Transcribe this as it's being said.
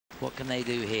What can they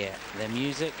do here? Their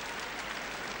music,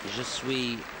 Je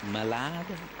suis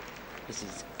malade. This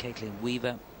is Caitlin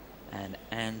Weaver and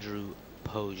Andrew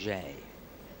Poje.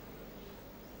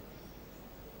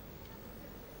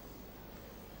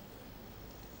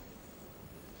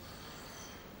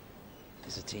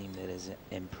 It's a team that has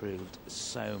improved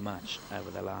so much over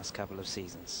the last couple of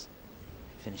seasons.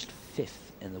 Finished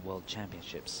 5th in the World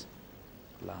Championships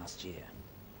last year.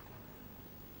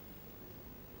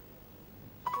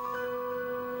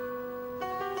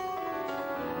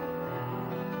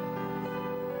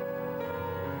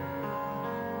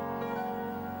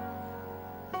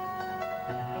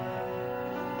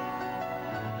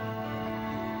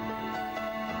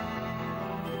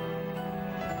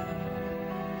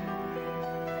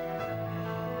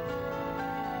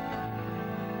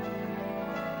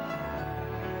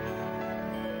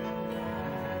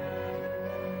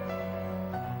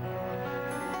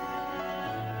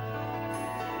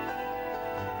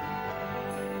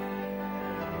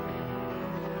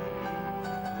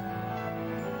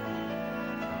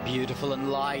 Beautiful and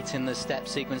light in the step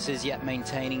sequences, yet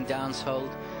maintaining dance hold,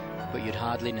 but you'd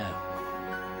hardly know.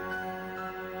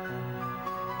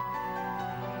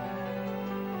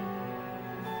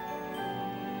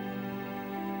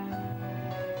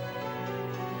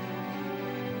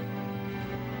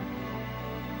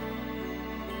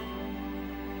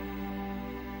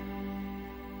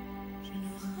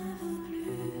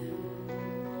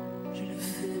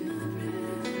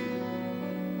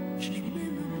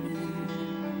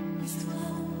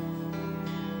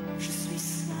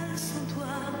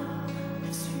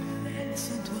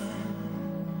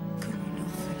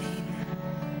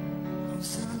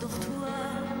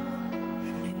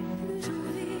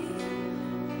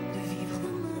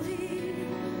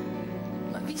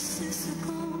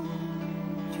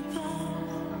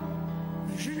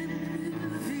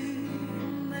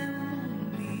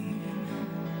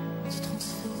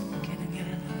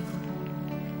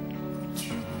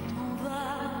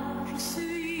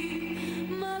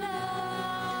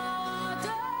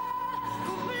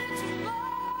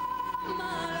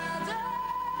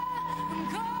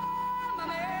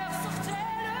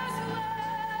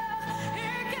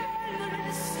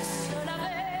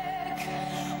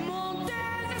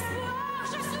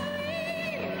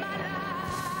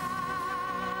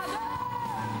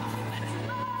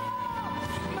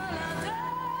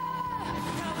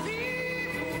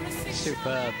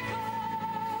 Superb.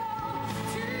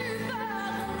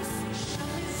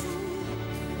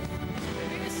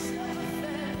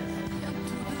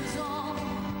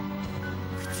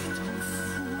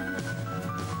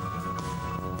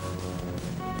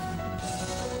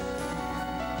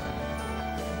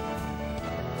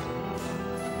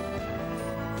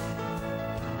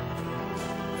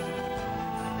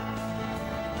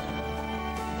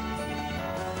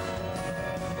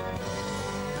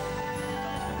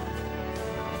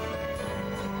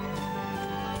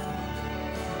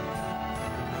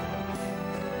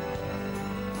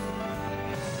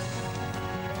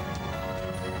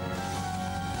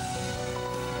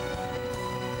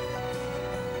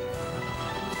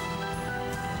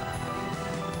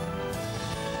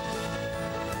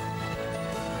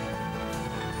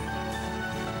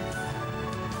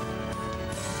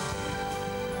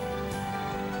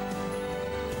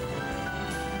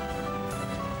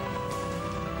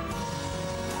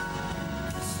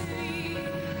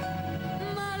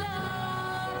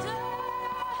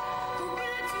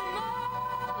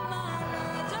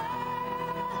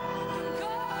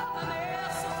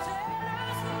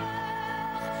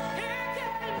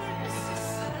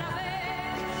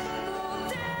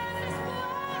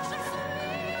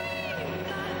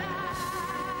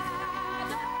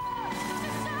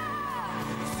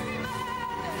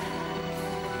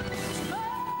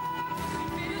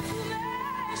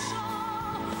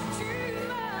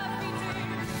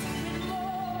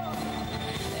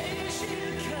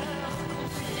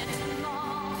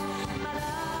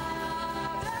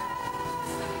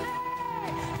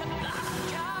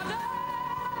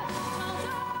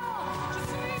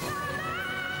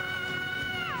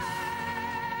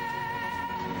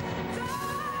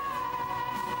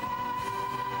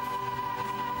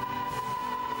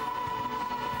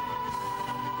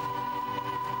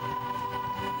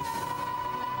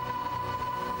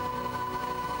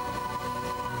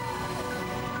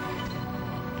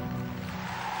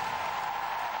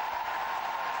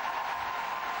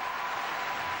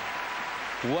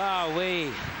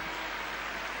 Wowee,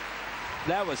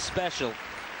 that was special.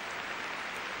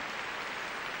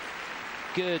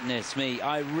 Goodness me,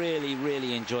 I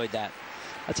really enjoyed that.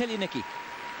 I'll tell you, Nikki,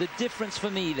 the difference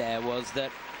for me there was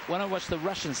that when I watched the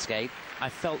Russian skate, I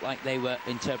felt like they were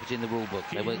interpreting the rule book.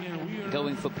 They were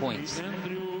going for points.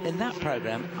 In that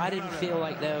program, I didn't feel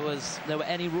like there were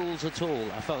any rules at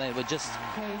all. I felt they were just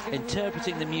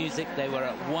interpreting the music. They were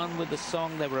at one with the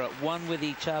song. They were at one with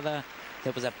each other.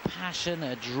 There was a passion,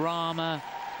 a drama.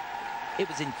 It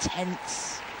was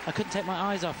intense. I couldn't take my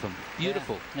eyes off them.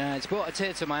 Beautiful. Yeah, it's brought a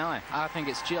tear to my eye. I think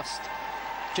it's just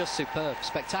superb,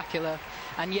 spectacular,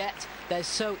 and yet they're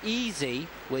so easy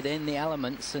within the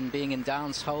elements and being in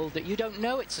dance hold that you don't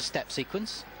know it's a step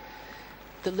sequence.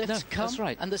 The lifts come, that's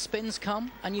right, and the spins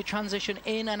come, and you transition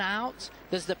in and out.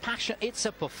 There's the passion. It's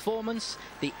a performance,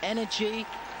 the energy,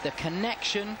 the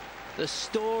connection, the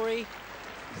story.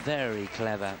 Very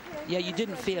clever. Yeah, you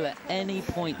didn't feel at any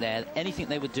point there anything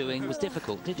they were doing was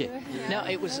difficult, did you? No,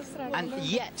 it was, and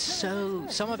yet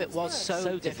some of it was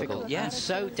so difficult, yeah, and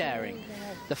so daring.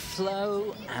 The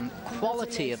flow and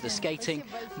quality of the skating,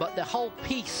 but the whole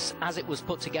piece, as it was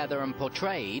put together and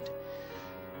portrayed,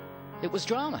 it was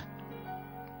drama.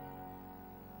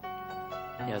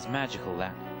 Yeah, it was magical,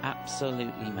 that.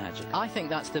 Absolutely magical. I think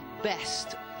that's the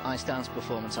best ice dance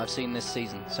performance I've seen this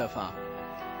season so far.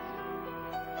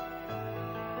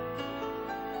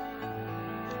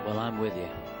 Well, I'm with you.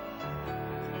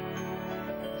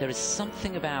 There is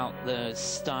something about the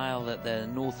style that the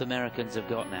North Americans have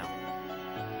got now.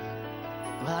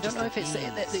 Well, I don't know if it's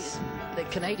the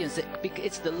Canadians.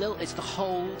 It's the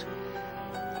hold.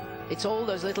 It's all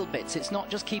those little bits. It's not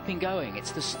just keeping going.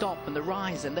 It's the stop and the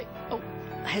rise and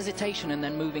hesitation and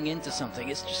then moving into something.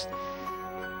 It's just,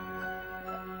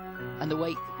 and the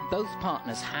way both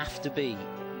partners have to be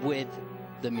with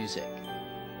the music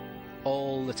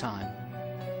all the time.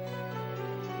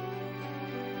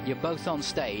 You're both on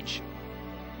stage,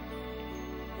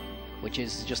 which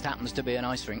just happens to be an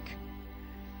ice rink,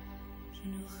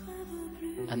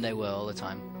 and they were all the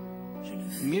time.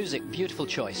 Music, beautiful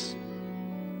choice.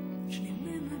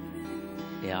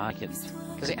 Yeah, I can.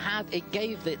 Because it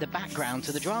gave the background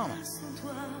to the drama.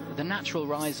 The natural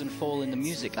rise and fall in the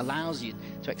music allows you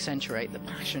to accentuate the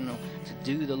passion or to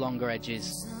do the longer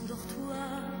edges.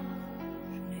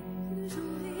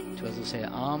 Twizzles here,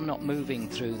 arm not moving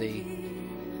through the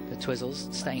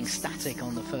twizzles, staying static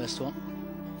on the first one.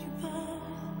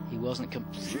 He wasn't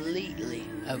completely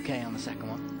okay on the second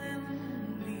one.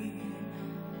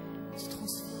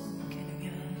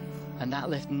 And that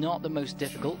lift, not the most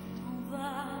difficult,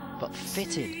 but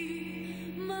fitted.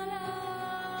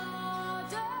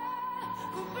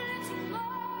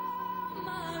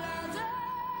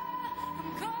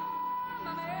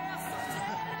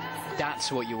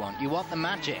 That's what you want. You want the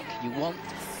magic. You want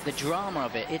the drama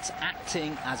of it. It's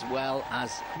acting as well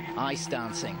as ice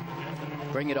dancing.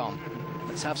 Bring it on.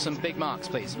 Let's have some big marks,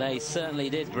 please. They certainly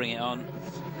did bring it on.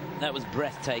 That was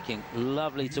breathtaking.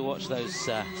 Lovely to watch those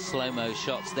slow-mo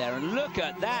shots there. And look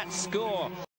at that score.